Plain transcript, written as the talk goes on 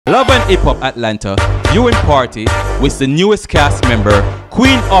Love and Hip Hop Atlanta, viewing party with the newest cast member,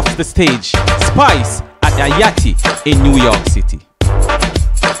 Queen of the Stage, Spice at Ayati in New York City.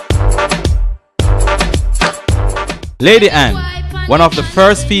 Lady Anne, one of the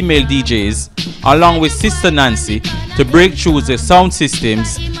first female DJs, along with Sister Nancy, to break through the sound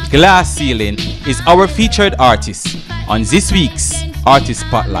system's glass ceiling, is our featured artist on this week's Artist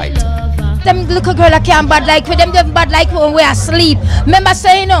Spotlight. Them little girl that can't bad like with them bad like when we are asleep. Remember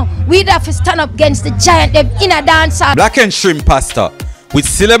saying, we'd have to stand up against the giant them in a dancer. Black and Shrimp Pasta with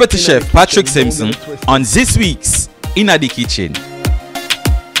celebrity chef Patrick Simpson on this week's Inna the Kitchen.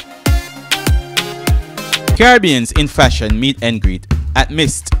 Caribbeans in fashion meet and greet at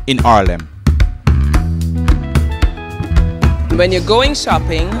Mist in Harlem. When you're going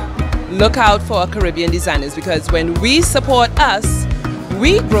shopping, look out for Caribbean designers, because when we support us,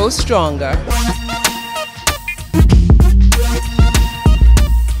 we grow stronger.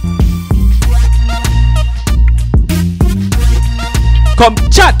 Come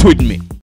chat with me.